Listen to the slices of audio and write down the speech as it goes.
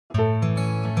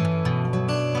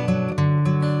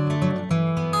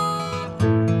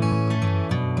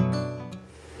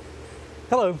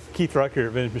Hello, Keith Rucker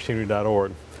at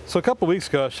VintageMachinery.org. So a couple of weeks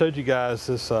ago I showed you guys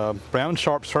this Brown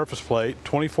Sharpe surface plate,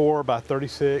 24 by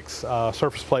 36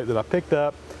 surface plate that I picked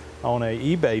up on a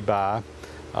eBay buy,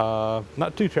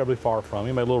 not too terribly far from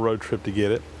me. Made a little road trip to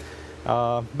get it.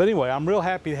 But anyway, I'm real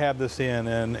happy to have this in,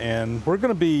 and we're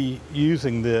going to be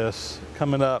using this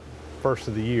coming up first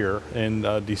of the year in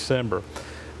December.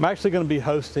 I'm actually going to be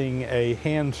hosting a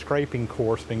hand scraping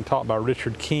course being taught by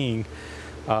Richard King,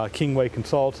 Kingway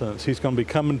Consultants. He's going to be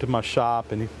coming to my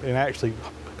shop and actually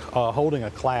holding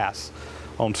a class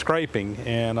on scraping,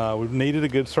 and we needed a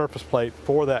good surface plate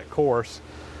for that course,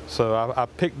 so I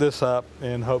picked this up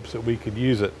in hopes that we could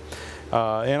use it,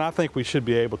 and I think we should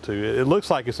be able to. It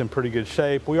looks like it's in pretty good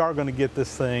shape. We are going to get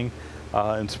this thing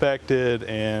inspected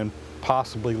and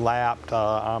possibly lapped.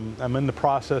 I'm in the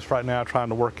process right now trying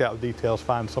to work out the details,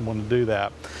 find someone to do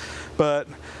that. But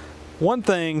one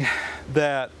thing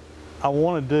that I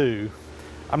want to do,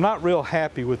 I'm not real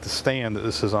happy with the stand that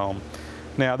this is on.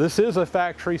 Now, this is a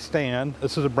factory stand.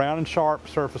 This is a Brown Sharpe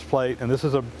surface plate, and this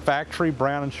is a factory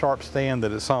Brown Sharpe stand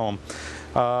that it's on.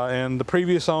 And the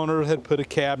previous owner had put a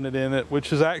cabinet in it,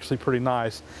 which is actually pretty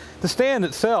nice. The stand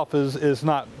itself is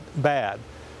not bad,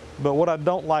 but what I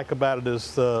don't like about it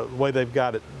is the way they've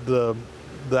got it, the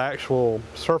actual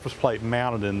surface plate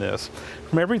mounted in this.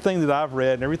 From everything that I've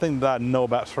read and everything that I know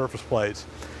about surface plates,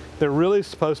 they're really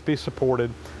supposed to be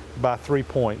supported by 3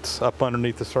 points up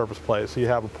underneath the surface plate. So you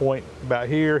have a point about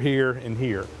here, here, and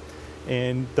here.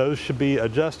 And those should be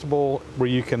adjustable where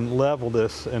you can level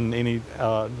this in any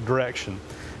direction.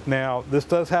 Now, this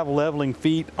does have leveling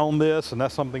feet on this, and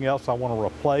that's something else I want to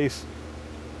replace.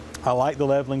 I like the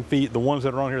leveling feet. The ones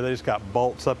that are on here, they just got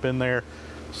bolts up in there,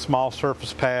 small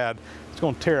surface pad. It's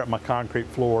going to tear up my concrete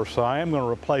floor, so I am going to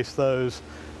replace those,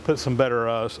 put some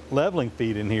better leveling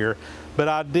feet in here. But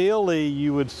ideally,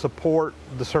 you would support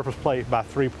the surface plate by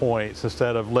 3 points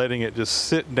instead of letting it just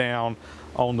sit down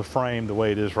on the frame the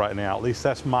way it is right now. At least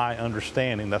that's my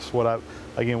understanding. That's what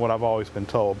I've always been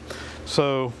told.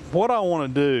 So what I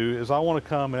want to do is I want to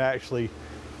come and actually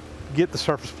get the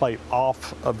surface plate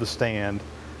off of the stand.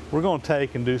 We're going to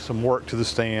take and do some work to the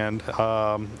stand.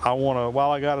 While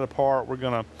I got it apart, we're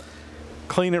going to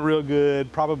clean it real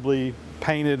good, probably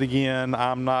paint it again.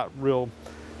 I'm not real,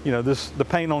 you know, the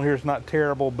paint on here is not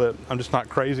terrible, but I'm just not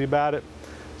crazy about it.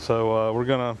 So we're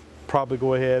going to probably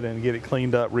go ahead and get it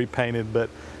cleaned up, repainted. But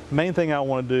the main thing I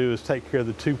want to do is take care of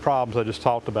the two problems I just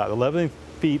talked about. The leveling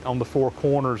feet on the 4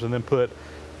 corners, and then put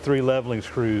 3 leveling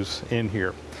screws in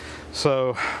here.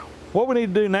 So what we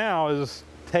need to do now is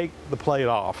take the plate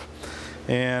off.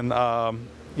 And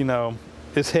you know,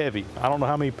 it's heavy. I don't know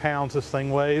how many pounds this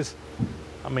thing weighs.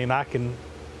 I mean, I can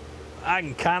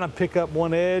kind of pick up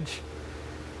one edge.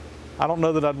 I don't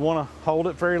know that I'd want to hold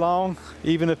it very long.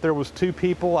 Even if there was 2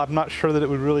 people, I'm not sure that it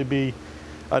would really be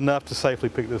enough to safely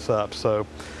pick this up. So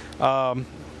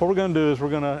what we're going to do is we're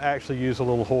going to actually use a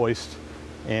little hoist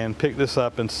and pick this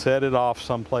up and set it off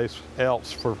someplace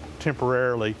else for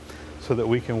temporarily so that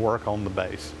we can work on the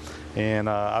base. And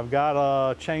I've got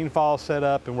a chain fall set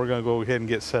up, and we're going to go ahead and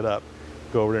get set up.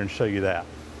 Go over there and show you that.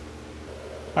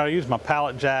 I use my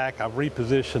pallet jack. I've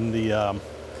repositioned the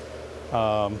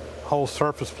whole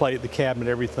surface plate, the cabinet,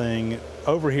 everything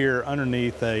over here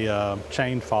underneath a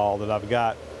chain fall that I've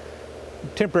got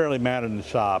temporarily mounted in the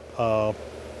shop.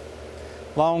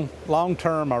 Long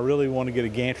term, I really want to get a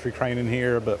gantry crane in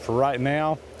here, but for right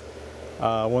now,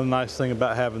 one nice thing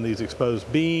about having these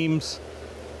exposed beams,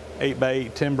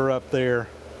 8x8 timber up there,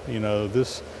 you know,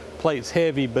 this plate's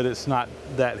heavy, but it's not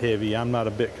that heavy. I'm not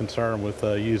a bit concerned with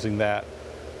using that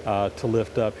to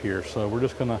lift up here. So we're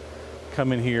just going to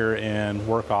come in here and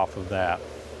work off of that.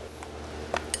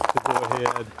 We'll go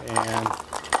ahead and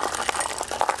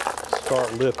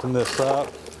start lifting this up.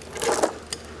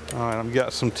 All right, I've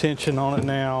got some tension on it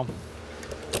now.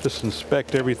 Just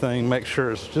inspect everything, make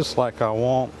sure it's just like I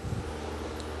want.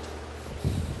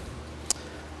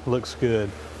 Looks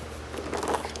good.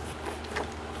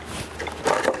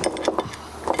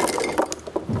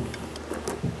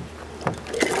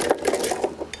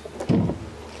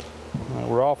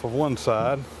 We're off of one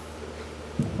side.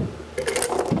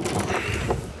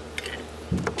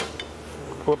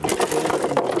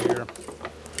 Here.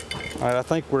 All right, I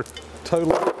think we're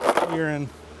totally clearing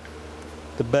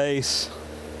the base,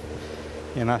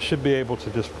 and I should be able to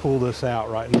just pull this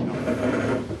out right now.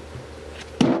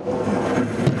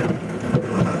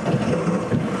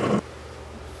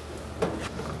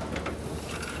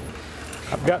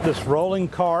 I've got this rolling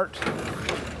cart.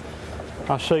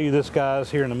 I'll show you this, guys,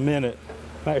 here in a minute.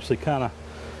 I'm actually kind of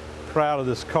proud of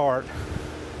this cart. I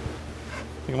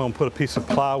think I'm going to put a piece of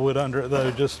plywood under it,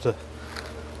 though, just to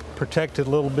protect it a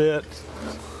little bit.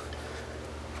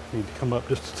 Need to come up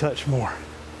just a touch more.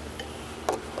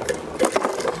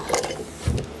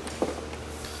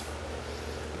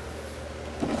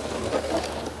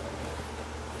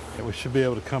 Okay, we should be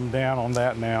able to come down on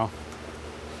that now.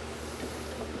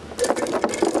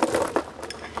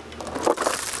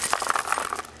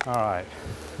 All right,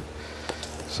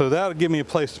 so that'll give me a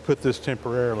place to put this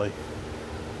temporarily.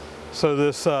 So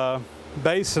this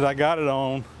base that I got it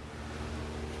on,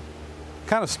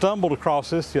 kind of stumbled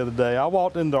across this the other day. I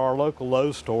walked into our local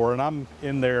Lowe's store, and I'm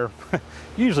in there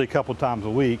usually a couple times a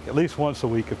week, at least once a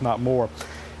week, if not more.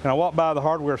 And I walked by the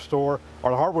hardware store,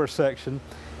 or the hardware section,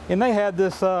 and they had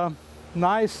this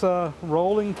nice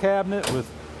rolling cabinet with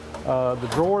the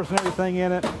drawers and everything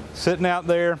in it, sitting out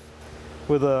there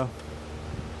with a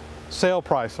sale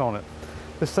price on it.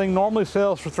 This thing normally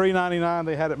sells for $3.99.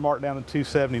 They had it marked down to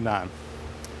 $2.79.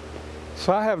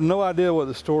 So I have no idea what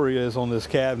the story is on this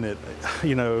cabinet.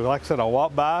 You know, like I said, I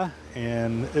walked by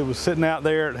and it was sitting out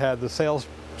there. It had the sales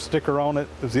sticker on it.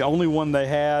 It was the only one they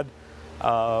had.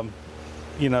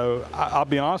 You know, I'll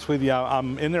be honest with you,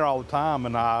 I'm in there all the time,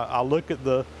 and I look at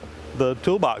the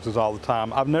toolboxes all the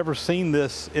time. I've never seen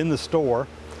this in the store.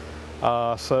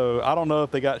 So I don't know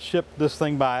if they got shipped this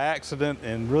thing by accident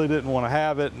and really didn't want to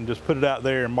have it and just put it out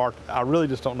there and marked. I really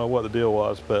just don't know what the deal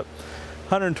was, but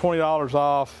 $120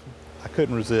 off. I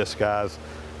couldn't resist, guys.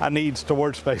 I need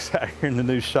storage space out here in the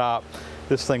new shop.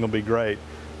 This thing will be great.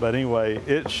 But anyway,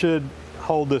 it should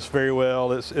hold this very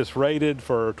well. It's rated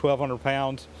for 1,200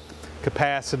 pounds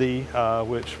capacity,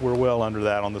 which we're well under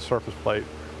that on the surface plate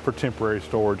for temporary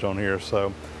storage on here.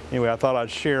 So anyway, I thought I'd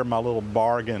share my little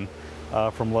bargain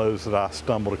from Lowe's that I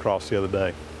stumbled across the other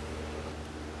day.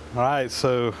 All right,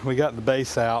 so we got the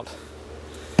base out.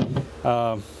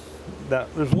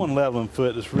 There's one leveling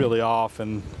foot that's really off,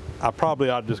 and I probably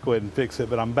ought to just go ahead and fix it,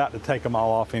 but I'm about to take them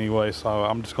all off anyway, so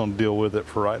I'm just going to deal with it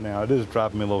for right now. It is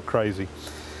driving me a little crazy.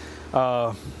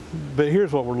 But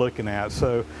here's what we're looking at.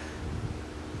 So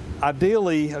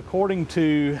ideally, according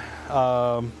to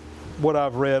what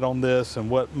I've read on this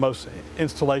and what most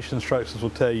installation instructions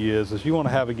will tell you is you want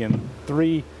to have, again,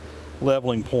 3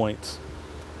 leveling points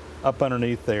up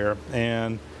underneath there,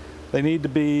 and they need to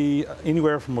be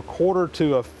anywhere from 1/4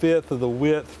 to 1/5 of the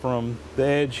width from the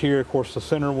edge here. Of course, the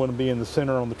center one to be in the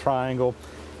center on the triangle,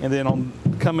 and then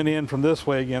coming in from this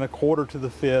way again, 1/4 to the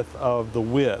 1/5 of the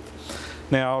width.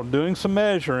 Now, doing some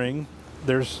measuring,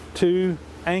 there's 2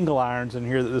 angle irons in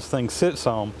here that this thing sits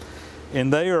on,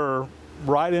 and they are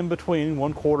right in between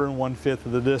 1/4 and 1/5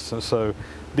 of the distance. So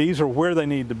these are where they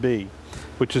need to be,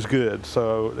 which is good.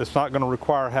 So it's not going to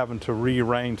require having to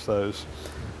rearrange those.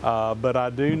 But I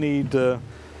do need to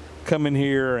come in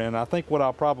here, and I think what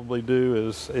I'll probably do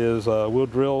is we'll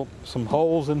drill some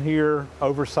holes in here,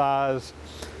 oversized.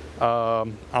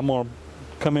 I'm going to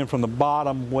come in from the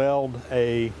bottom, weld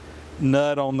a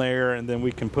nut on there, and then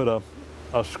we can put a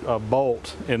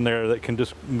bolt in there that can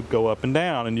just go up and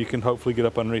down, and you can hopefully get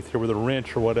up underneath here with a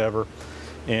wrench or whatever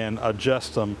and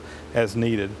adjust them as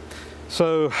needed.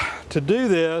 So to do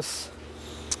this,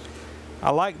 I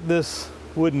like this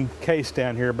wooden case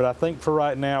down here, but I think for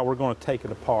right now we're going to take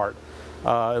it apart.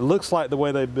 It looks like the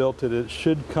way they built it, it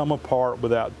should come apart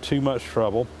without too much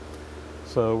trouble.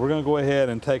 So we're going to go ahead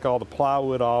and take all the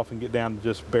plywood off and get down to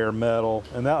just bare metal,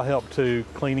 and that'll help too,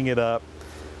 cleaning it up.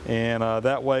 And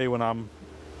that way when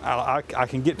I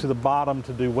can get to the bottom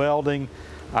to do welding,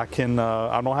 I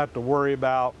don't have to worry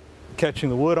about catching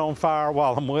the wood on fire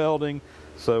while I'm welding.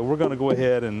 So we're going to go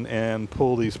ahead and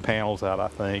pull these panels out, I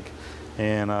think,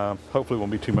 and hopefully it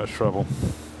won't be too much trouble.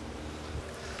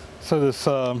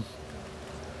 So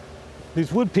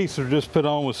these wood pieces are just put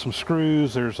on with some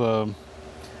screws. There's a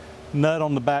nut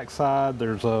on the back side.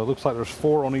 Looks like there's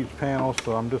 4 on each panel,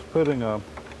 so I'm just putting a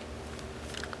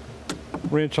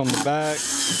wrench on the back,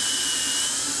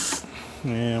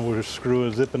 and we're just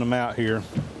zipping them out here.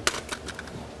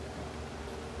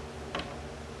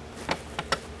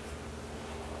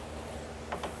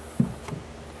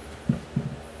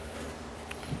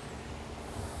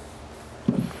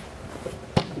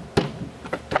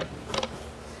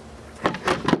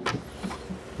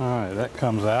 All right, that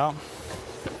comes out.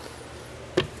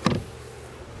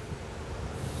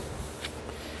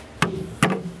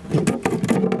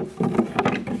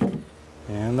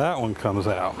 And that one comes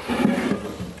out.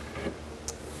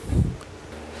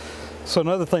 So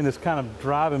another thing that's kind of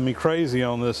driving me crazy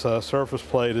on this surface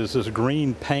plate is this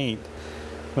green paint.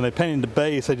 When they painted the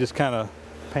base, they just kind of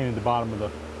painted the bottom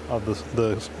of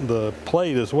the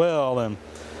plate as well, and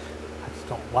I just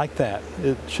don't like that.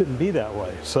 It shouldn't be that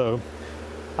way. So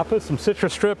I put some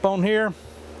citrus strip on here,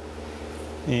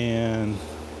 and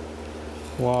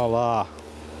voila.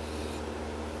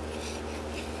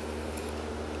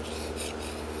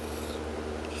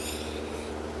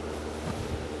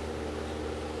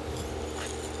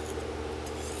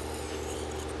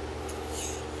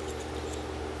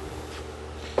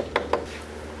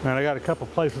 And I got a couple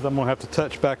places I'm gonna have to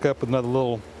touch back up with another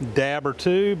little dab or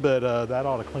two, but that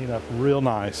ought to clean up real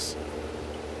nice.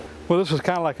 Well, this was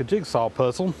kind of like a jigsaw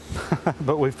puzzle,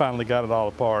 but we finally got it all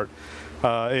apart.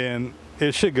 And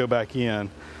it should go back in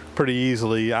pretty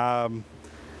easily. I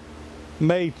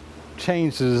may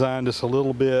change the design just a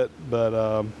little bit, but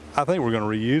I think we're gonna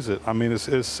reuse it. I mean,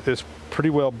 it's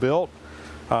pretty well built.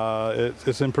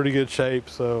 It's in pretty good shape,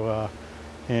 so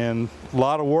and a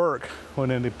lot of work went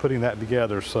into putting that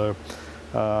together. So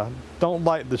don't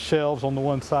like the shelves on the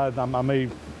one side. I may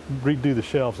redo the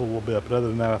shelves a little bit, but other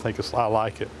than that, I think I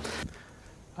like it.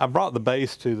 I brought the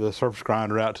base to the surface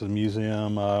grinder out to the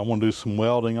museum. I want to do some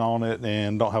welding on it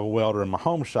and don't have a welder in my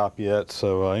home shop yet.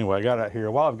 So anyway, I got it out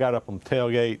here. While I've got it up on the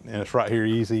tailgate and it's right here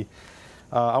easy,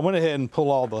 I went ahead and pulled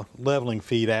all the leveling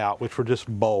feet out, which were just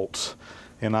bolts.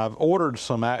 And I've ordered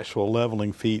some actual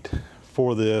leveling feet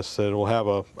for this that will have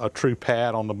a true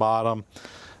pad on the bottom.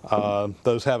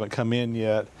 Those haven't come in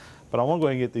yet, but I want to go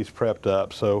ahead and get these prepped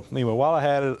up. So anyway, while I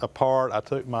had it apart, I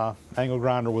took my angle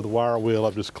grinder with a wire wheel.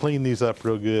 I've just cleaned these up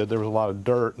real good. There was a lot of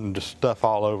dirt and just stuff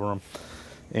all over them.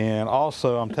 And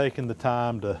also I'm taking the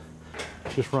time to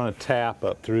just run a tap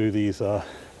up through these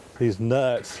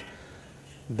nuts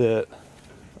that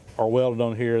are welded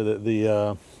on here that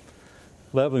the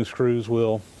leveling screws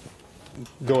will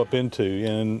go up into,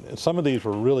 and some of these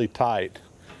were really tight.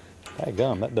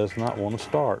 Daggum, that does not want to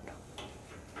start.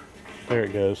 There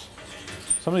it goes.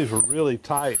 Some of these were really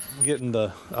tight getting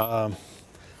the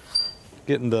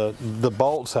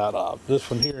bolts out of. This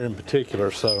one here in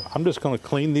particular. So I'm just going to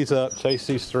clean these up, chase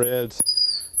these threads,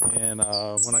 and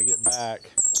when I get back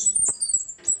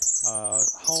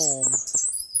home,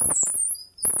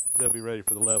 they'll be ready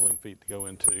for the leveling feet to go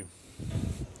into.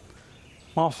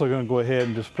 I'm also going to go ahead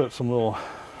and just put some little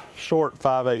short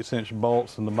 5/8 inch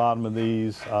bolts in the bottom of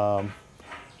these. I'm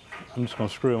just going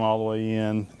to screw them all the way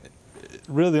in.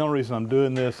 Really the only reason I'm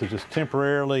doing this is just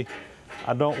temporarily.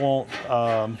 I don't want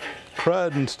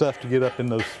crud and stuff to get up in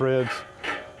those threads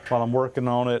while I'm working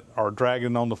on it or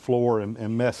dragging it on the floor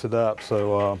and mess it up.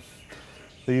 So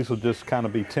these will just kind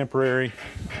of be temporary,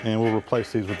 and we'll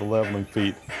replace these with the leveling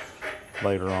feet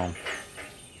later on.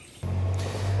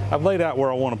 I've laid out where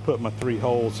I want to put my 3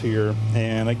 holes here,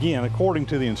 and again, according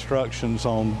to the instructions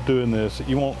on doing this,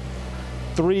 you want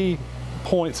 3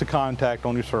 points of contact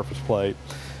on your surface plate,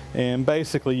 and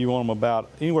basically you want them about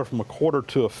anywhere from 1/4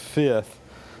 to 1/5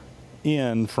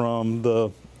 in from the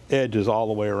edges all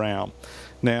the way around.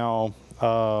 Now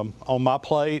on my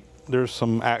plate there's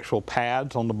some actual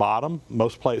pads on the bottom.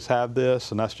 Most plates have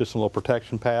this, and that's just some little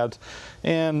protection pads,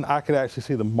 and I could actually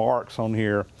see the marks on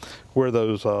here where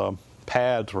those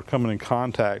pads were coming in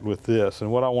contact with this. And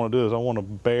what I want to do is I want to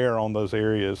bear on those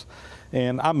areas,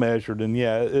 and I measured, and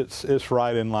yeah, it's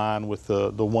right in line with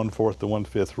the 1/4 to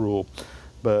 1/5 rule.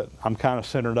 But I'm kind of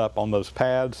centered up on those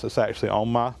pads. It's actually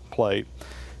on my plate,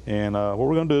 and what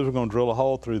we're going to do is we're going to drill a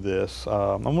hole through this.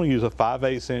 I'm going to use a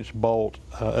 5/8 inch bolt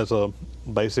as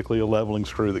basically a leveling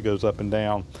screw that goes up and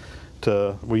down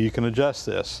to where you can adjust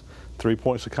this. 3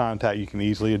 points of contact, you can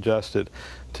easily adjust it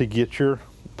to get your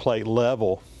plate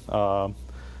level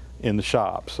in the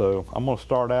shop. So I'm going to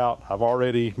start out. I've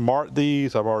already marked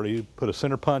these. I've already put a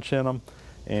center punch in them,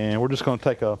 and we're just going to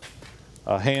take a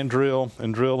hand drill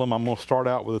and drill them. I'm going to start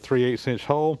out with a 3/8 inch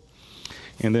hole,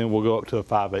 and then we'll go up to a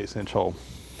 5/8 inch hole.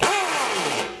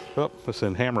 Oh, it's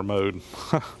in hammer mode.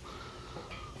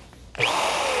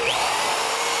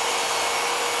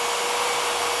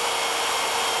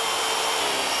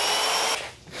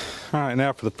 All right,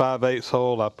 now for the 5/8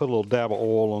 hole, I put a little dab of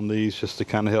oil on these just to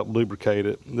kind of help lubricate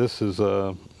it. This is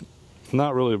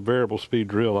not really a variable speed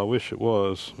drill. I wish it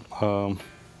was. I don't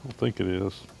think it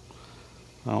is.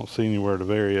 I don't see anywhere to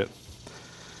vary it.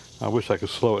 I wish I could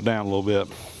slow it down a little bit.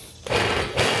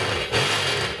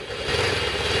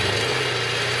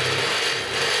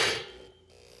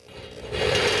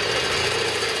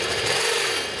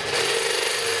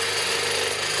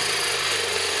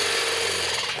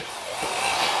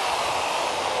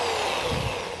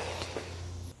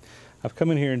 I've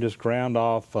come in here and just ground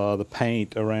off the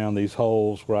paint around these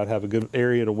holes where I'd have a good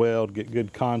area to weld, get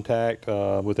good contact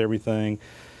with everything.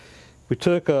 We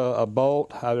took a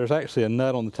bolt. There's actually a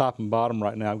nut on the top and bottom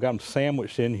right now. I've got them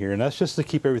sandwiched in here, and that's just to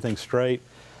keep everything straight.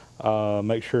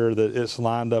 Make sure that it's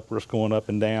lined up where it's going up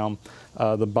and down.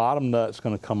 The bottom nut's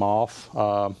going to come off.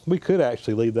 We could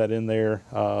actually leave that in there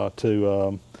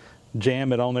to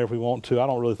jam it on there if we want to. I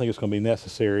don't really think it's going to be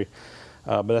necessary.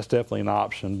 But that's definitely an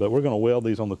option. But we're going to weld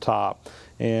these on the top,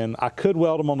 and I could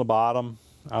weld them on the bottom,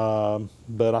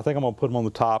 but I think I'm going to put them on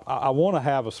the top. I want to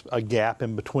have a gap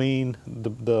in between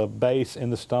the base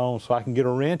and the stone, so I can get a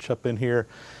wrench up in here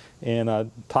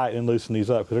and tighten and loosen these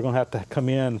up, because they're going to have to come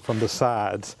in from the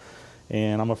sides.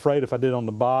 And I'm afraid if I did on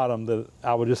the bottom that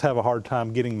I would just have a hard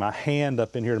time getting my hand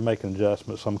up in here to make an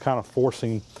adjustment. So I'm kind of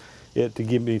forcing it to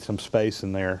give me some space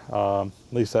in there. At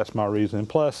least that's my reason. And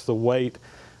plus the weight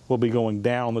will be going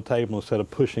down on the table instead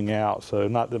of pushing out. So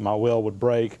not that my weld would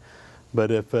break, but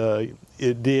if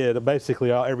it did,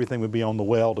 basically everything would be on the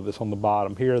weld if it's on the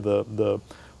bottom. Here the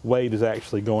weight is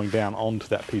actually going down onto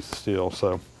that piece of steel.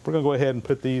 So we're going to go ahead and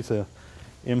put these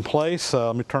in place.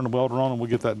 Let me turn the welder on and we'll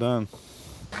get that done.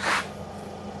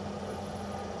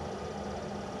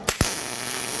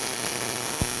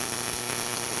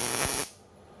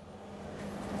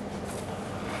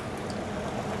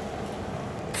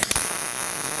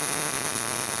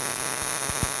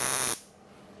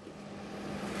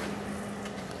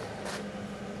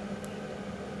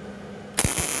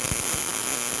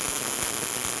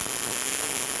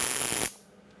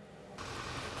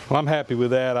 Well, I'm happy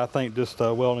with that. I think just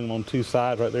welding them on two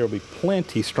sides right there will be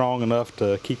plenty strong enough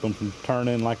to keep them from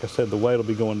turning. Like I said, the weight will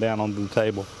be going down onto the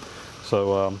table.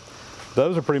 So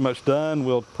those are pretty much done.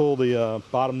 We'll pull the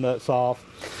bottom nuts off.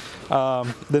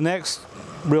 The next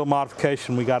real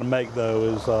modification we got to make, though,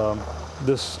 is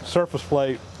this surface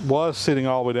plate was sitting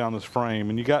all the way down this frame,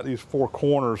 and you got these four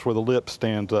corners where the lip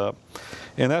stands up,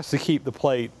 and that's to keep the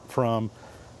plate from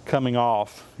coming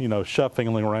off, you know, shuffling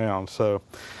around. So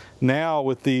now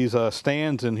with these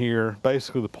stands in here,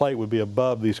 basically the plate would be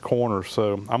above these corners.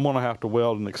 So I'm going to have to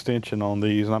weld an extension on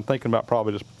these, and I'm thinking about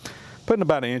probably just putting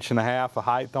about 1.5 inches of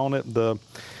height on it.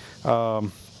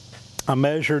 I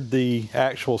measured the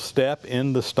actual step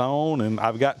in the stone, and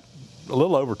I've got a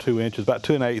little over 2 inches, about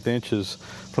 2 1/8 inches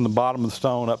from the bottom of the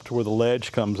stone up to where the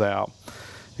ledge comes out.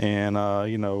 And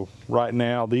you know, right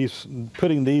now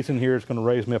putting these in here is going to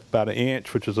raise me up about 1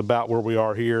 inch, which is about where we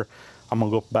are here. I'm going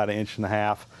to go up about 1.5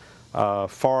 inches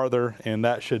farther, and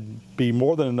that should be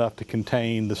more than enough to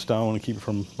contain the stone and keep it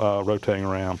from rotating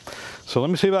around. So let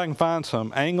me see if I can find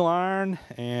some angle iron,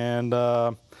 and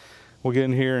we'll get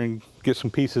in here and get some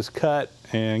pieces cut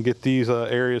and get these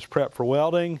areas prepped for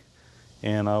welding,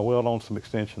 and weld on some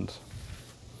extensions.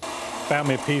 Found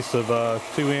me a piece of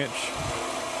 2-inch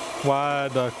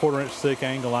wide, 1/4 inch thick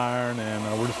angle iron,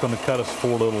 and we're just going to cut us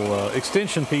 4 little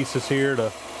extension pieces here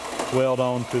to weld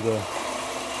on to the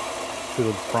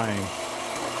frame.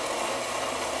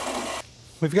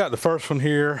 We've got the first one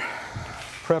here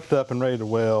prepped up and ready to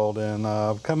weld, and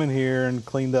I've come in here and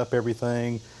cleaned up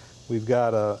everything. We've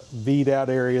got a bead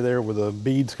out area there where the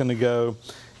bead's going to go,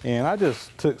 and I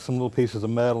just took some little pieces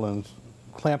of metal and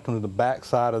clamped them to the back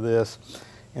side of this,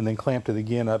 and then clamped it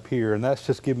again up here, and that's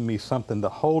just giving me something to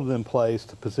hold it in place,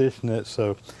 to position it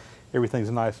so everything's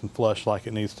nice and flush like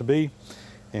it needs to be.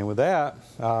 And with that,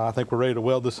 I think we're ready to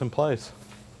weld this in place.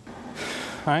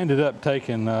 I ended up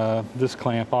taking this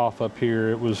clamp off up here.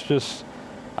 It was just,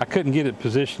 I couldn't get it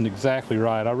positioned exactly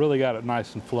right. I really got it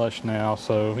nice and flush now.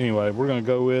 So anyway, we're going to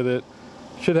go with it.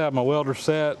 Should have my welder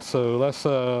set, so let's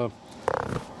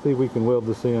see if we can weld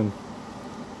this in.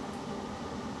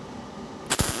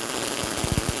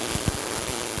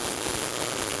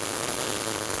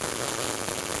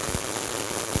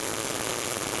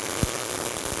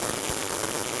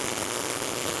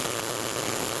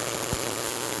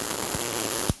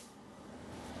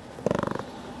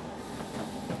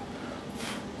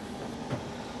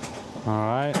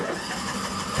 Alright, I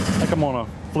think I'm going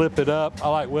to flip it up. I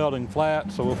like welding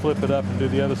flat, so we'll flip it up and do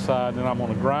the other side, and then I'm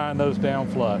going to grind those down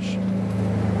flush.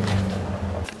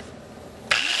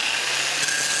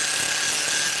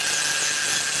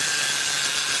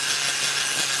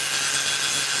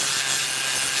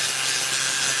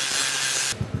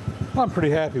 I'm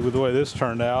pretty happy with the way this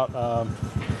turned out.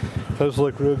 Those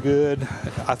look real good.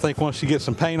 I think once you get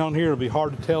some paint on here, it'll be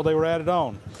hard to tell they were added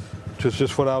on, which is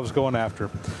just what I was going after.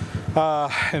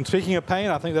 And speaking of paint,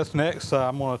 I think that's next.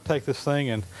 I'm going to take this thing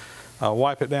and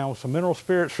wipe it down with some mineral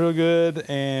spirits real good,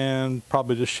 and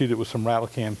probably just shoot it with some rattle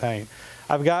can paint.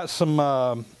 I've got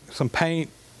some paint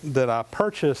that I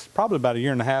purchased probably about 1.5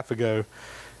 years ago.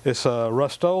 It's a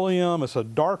Rust-Oleum. It's a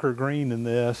darker green than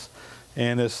this,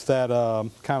 and it's that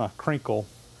kind of crinkle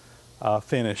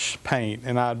finish paint.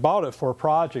 And I bought it for a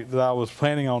project that I was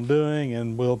planning on doing,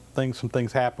 and some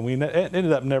things happened. We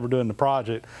ended up never doing the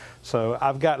project, so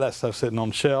I've got that stuff sitting on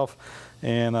the shelf,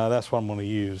 and that's what I'm going to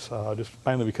use, just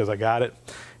mainly because I got it,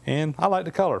 and I like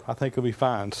the color. I think it'll be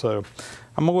fine. So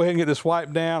I'm going to go ahead and get this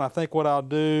wiped down. I think what I'll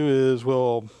do is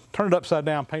we'll turn it upside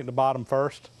down, paint the bottom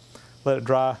first, let it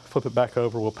dry, flip it back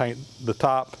over. We'll paint the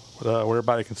top where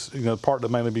everybody can, the part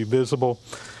that mainly be visible.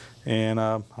 And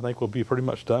I think we'll be pretty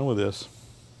much done with this.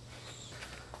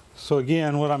 So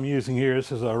again, what I'm using here,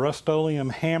 this is a Rust-Oleum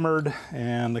hammered,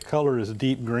 and the color is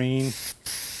deep green.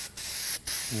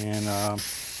 And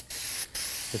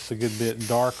it's a good bit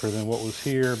darker than what was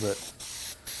here, but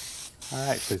I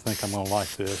actually think I'm going to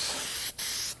like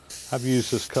this. I've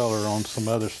used this color on some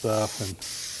other stuff, and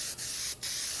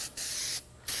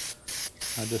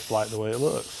I just like the way it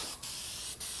looks.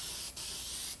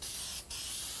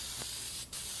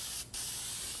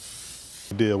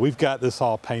 Deal. We've got this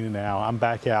all painted now. I'm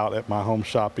back out at my home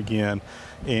shop again,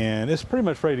 and it's pretty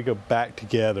much ready to go back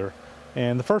together.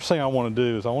 And the first thing I want to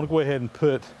do is I want to go ahead and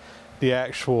put the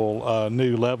actual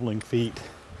new leveling feet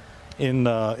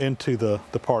into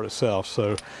the part itself.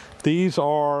 So these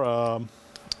are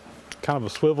kind of a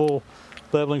swivel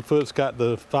leveling foot. It's got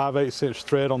the 5/8 inch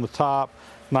thread on the top,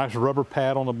 nice rubber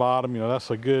pad on the bottom. You know,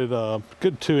 that's a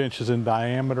good 2 inches in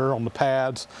diameter on the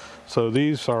pads. So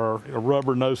these are a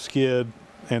rubber no skid,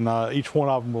 and each one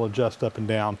of them will adjust up and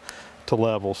down to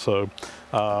level. So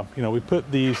you know, we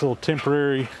put these little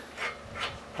temporary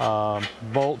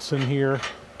bolts in here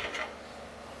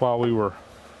while we were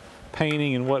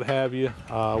painting and what have you.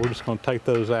 We're just going to take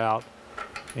those out,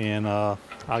 and I'll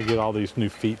get all these new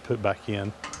feet put back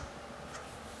in.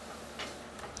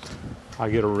 I'll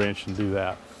get a wrench and do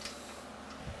that.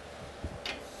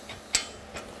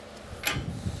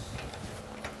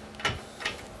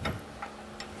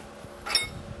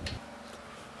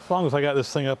 As long as I got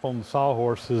this thing up on the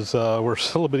sawhorses, we're a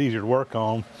little bit easier to work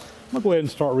on. I'm gonna go ahead and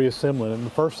start reassembling it. And the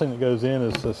first thing that goes in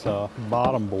is this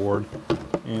bottom board,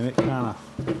 and it kind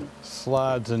of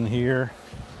slides in here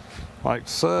like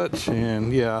such.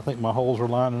 And yeah, I think my holes are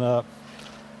lining up.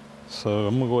 So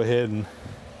I'm gonna go ahead and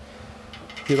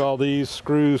get all these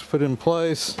screws put in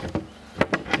place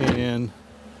and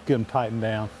get them tightened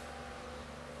down.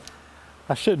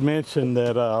 I should mention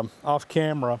that off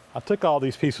camera, I took all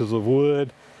these pieces of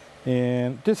wood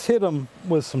and just hit them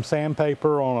with some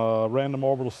sandpaper on a random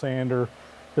orbital sander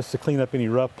just to clean up any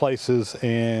rough places,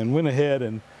 and went ahead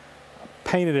and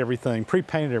painted everything,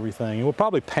 pre-painted everything. And we'll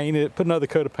probably paint it, put another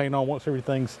coat of paint on once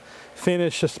everything's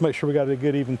finished, just to make sure we got a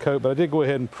good even coat. But I did go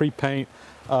ahead and pre-paint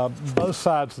both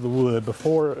sides of the wood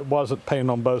before it wasn't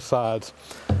painted on both sides.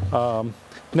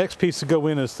 Next piece to go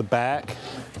in is the back.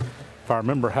 If I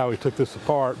remember how we took this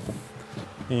apart.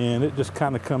 And it just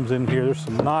kind of comes in here. There's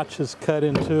some notches cut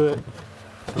into it,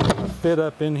 fit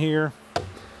up in here,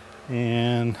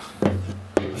 and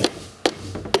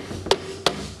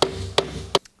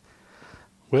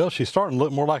well, she's starting to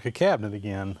look more like a cabinet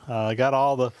again. I got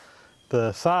all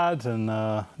the sides and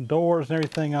doors and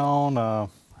everything on. I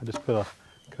just put a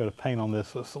coat of paint on this,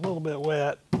 so it's a little bit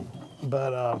wet,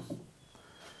 but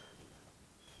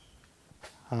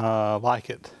I like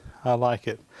it. I like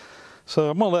it. So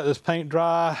I'm gonna let this paint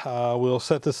dry. We'll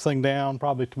set this thing down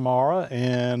probably tomorrow,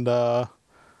 and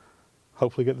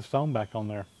hopefully get the stone back on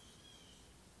there.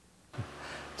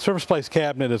 Surface place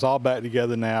cabinet is all back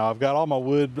together now. I've got all my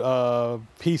wood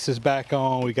pieces back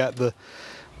on. We got the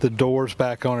doors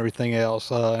back on, everything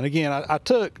else. And again, I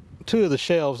took 2 of the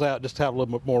shelves out just to have a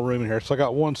little bit more room in here. So I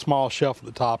got 1 small shelf at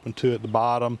the top and 2 at the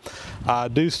bottom. I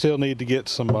do still need to get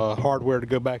some hardware to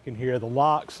go back in here. The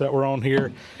locks that were on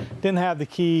here didn't have the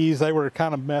keys. They were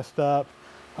kind of messed up.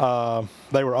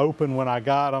 They were open when I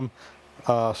got them.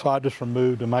 So I just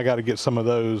removed them. I got to get some of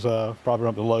those, probably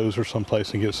up to Lowe's or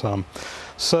someplace and get some.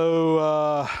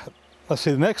 So let's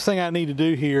see, the next thing I need to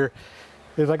do here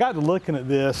is I got to looking at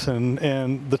this,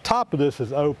 and the top of this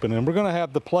is open, and we're going to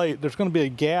have the plate. There's going to be a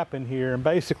gap in here, and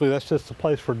basically that's just a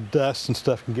place where dust and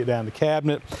stuff can get down the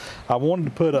cabinet. I wanted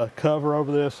to put a cover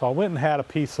over this, so I went and had a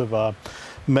piece of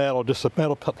metal, just a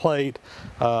metal plate,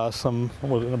 some,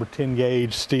 what was it, number 10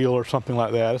 gauge steel or something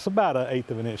like that. It's about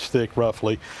 1/8 of an inch thick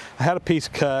roughly. I had a piece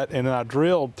cut, and then I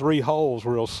drilled 3 holes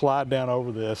where it'll slide down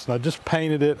over this, and I just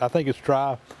painted it. I think it's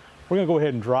dry. We're gonna go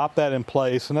ahead and drop that in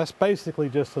place, and that's basically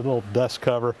just a little dust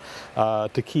cover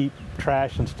to keep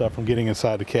trash and stuff from getting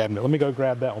inside the cabinet. Let me go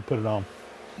grab that one, put it on.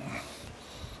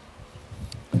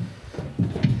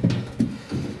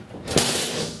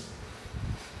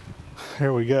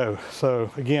 Here we go.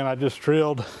 So again, I just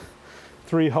drilled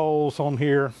 3 holes on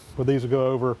here where these will go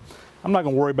over. I'm not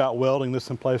gonna worry about welding this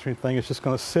in place or anything. It's just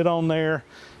gonna sit on there,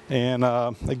 and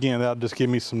again, that'll just give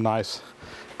me some nice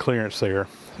clearance there.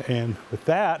 And with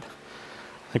that,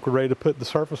 I think we're ready to put the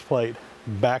surface plate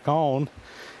back on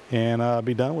and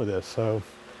be done with this. So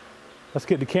let's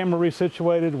get the camera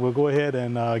resituated. We'll go ahead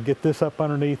and get this up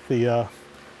underneath the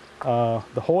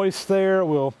hoist there.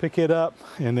 We'll pick it up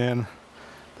and then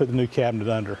put the new cabinet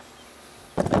under.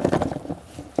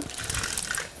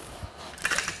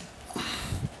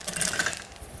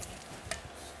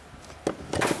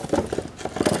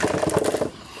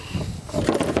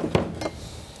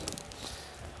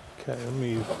 Let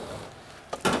me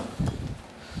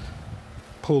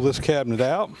pull this cabinet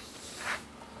out.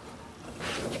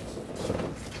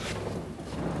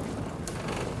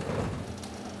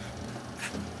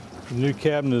 The new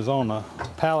cabinet is on a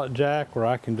pallet jack where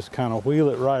I can just kind of wheel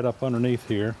it right up underneath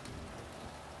here.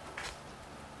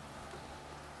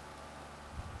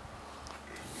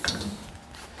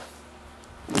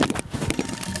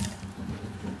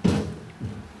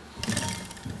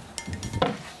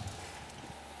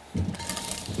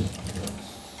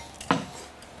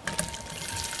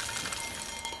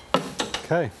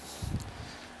 Okay,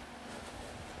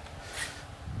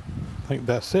 I think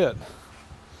that's it.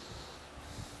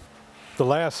 The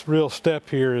last real step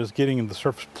here is getting the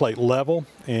surface plate level,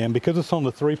 and because it's on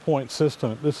the 3-point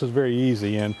system, this is very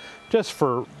easy. And just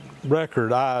for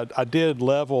record, I did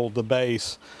level the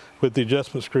base with the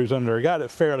adjustment screws under. I got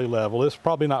it fairly level. It's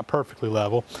probably not perfectly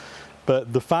level,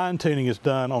 but the fine tuning is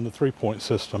done on the 3-point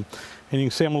system. And you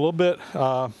can see I'm a little bit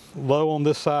low on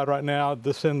this side right now.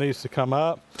 This end needs to come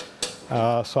up.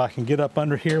 So I can get up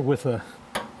under here with a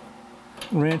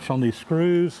wrench on these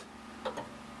screws,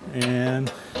 and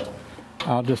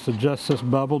I'll just adjust this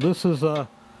bubble. This is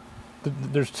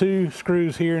there's 2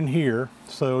 screws here and here,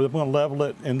 so I'm going to level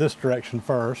it in this direction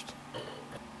first.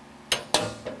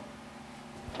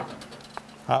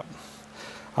 I'm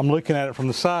looking at it from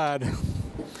the side,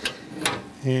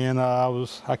 and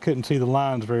I couldn't see the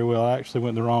lines very well. I actually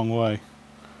went the wrong way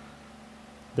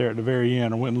there at the very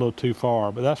end. I went a little too far,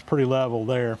 but that's pretty level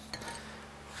there.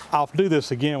 I'll do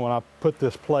this again when I put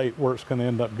this plate where it's going to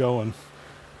end up going,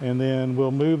 and then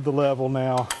we'll move the level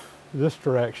now this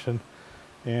direction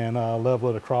and level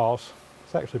it across.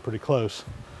 It's actually pretty close.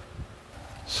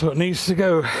 So it needs to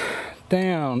go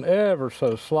down ever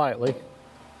so slightly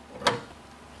up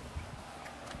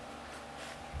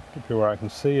here where I can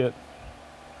see it.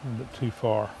 A little bit too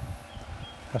far.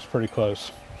 That's pretty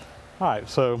close. All right,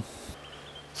 so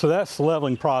that's the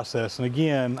leveling process. And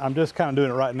again, I'm just kind of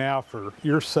doing it right now for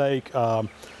your sake.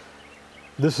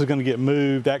 This is going to get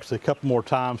moved actually a couple more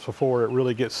times before it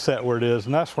really gets set where it is,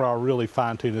 and that's where I'll really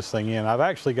fine tune this thing in. I've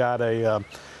actually got a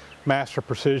master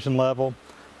precision level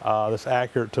that's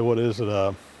accurate to, what is it,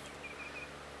 a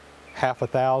half a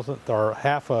thousandth or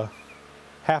half a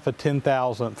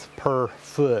 10,000th per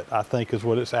foot, I think is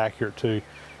what it's accurate to.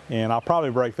 And I'll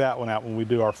probably break that one out when we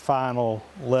do our final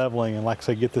leveling and, like I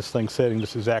say, get this thing setting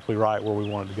just exactly right where we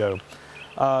want it to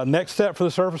go. Next step for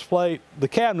the surface plate, the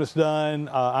cabinet's done.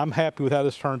 I'm happy with how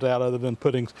this turns out, other than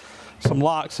putting some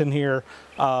locks in here.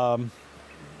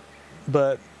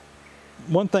 But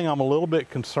one thing I'm a little bit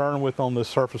concerned with on this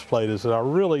surface plate is that I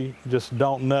really just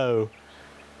don't know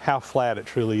how flat it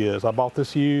truly is. I bought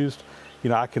this used.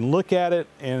 You know, I can look at it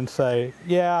and say,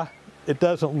 yeah, it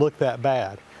doesn't look that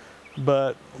bad.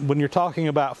 But when you're talking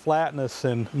about flatness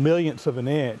and millionths of an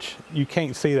inch, you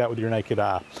can't see that with your naked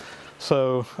eye.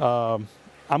 So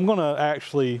I'm going to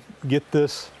actually get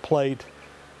this plate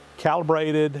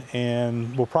calibrated,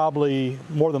 and we'll probably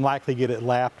more than likely get it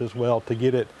lapped as well to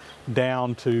get it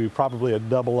down to probably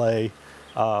a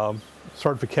AA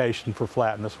certification for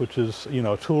flatness, which is, you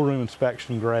know, tool room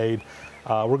inspection grade.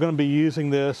 We're going to be using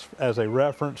this as a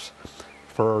reference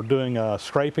for doing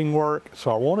scraping work,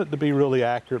 so I want it to be really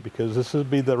accurate because this will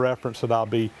be the reference that I'll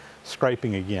be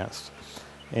scraping against.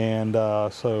 And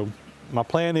so my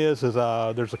plan is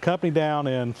there's a company down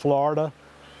in Florida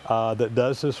that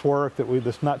does this work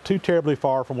that's not too terribly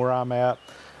far from where I'm at.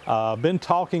 Been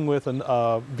talking with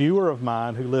a viewer of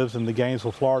mine who lives in the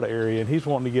Gainesville, Florida area, and he's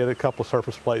wanting to get a couple of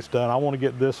surface plates done. I want to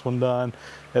get this one done,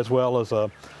 as well as a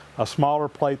smaller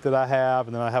plate that I have,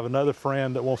 and then I have another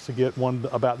friend that wants to get one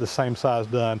about the same size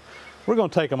done. We're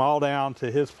going to take them all down to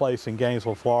his place in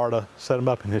Gainesville, Florida, set them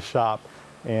up in his shop,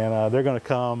 and they're going to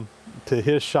come to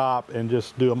his shop and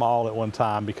just do them all at one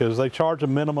time, because they charge a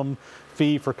minimum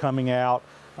fee for coming out.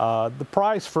 The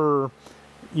price for,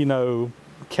 you know,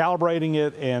 calibrating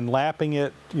it and lapping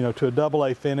it, you know, to a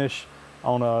AA finish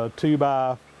on a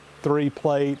 2x3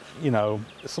 plate, you know,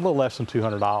 it's a little less than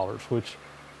 $200, which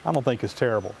I don't think is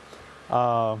terrible.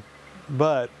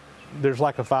 But there's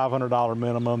like a $500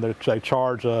 minimum. They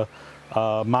charge a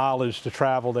mileage to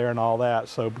travel there and all that.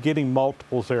 So getting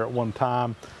multiples there at one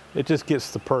time, it just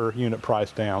gets the per unit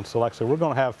price down. So like I said, we're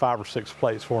going to have 5 or 6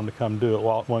 plates for them to come do it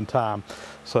all at one time.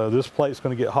 So this plate's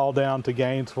going to get hauled down to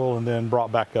Gainesville and then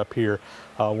brought back up here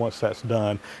once that's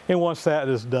done. And once that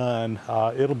is done,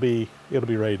 it'll be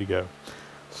ready to go.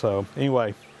 So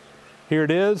anyway, here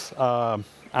it is.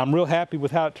 I'm real happy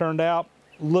with how it turned out.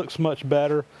 Looks much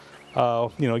better.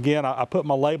 You know, again, I put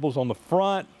my labels on the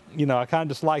front. You know, I kind of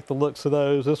just like the looks of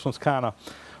those. This one's kind of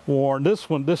worn. This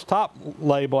one, this top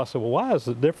label, I said, well, why is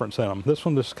the difference in them? This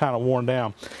one just kind of worn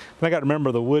down. And I got to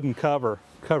remember the wooden cover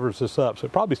covers this up, so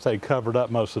it probably stayed covered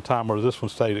up most of the time, whereas this one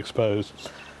stayed exposed.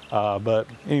 But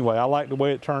anyway, I like the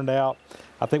way it turned out.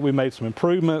 I think we made some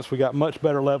improvements. We got much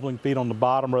better leveling feet on the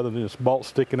bottom rather than just bolts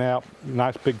sticking out.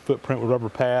 Nice big footprint with rubber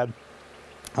pad.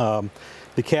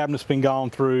 The cabinet's been gone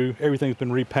through. Everything's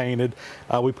been repainted.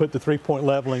 We put the 3-point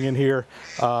leveling in here.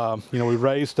 You know, we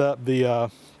raised up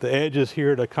the edges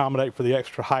here to accommodate for the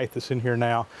extra height that's in here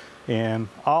now. And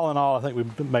all in all, I think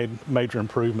we've made major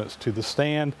improvements to the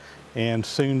stand and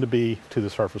soon to be to the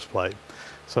surface plate.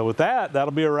 So with that,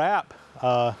 that'll be a wrap.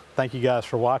 Thank you guys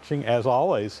for watching. As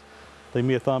always, leave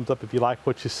me a thumbs up if you like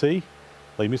what you see.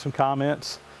 Leave me some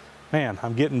comments. Man,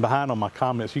 I'm getting behind on my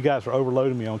comments. You guys are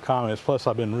overloading me on comments. Plus,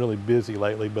 I've been really busy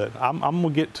lately, but I'm gonna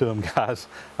get to them, guys.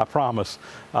 I promise.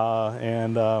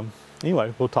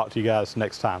 Anyway, we'll talk to you guys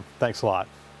next time. Thanks a lot.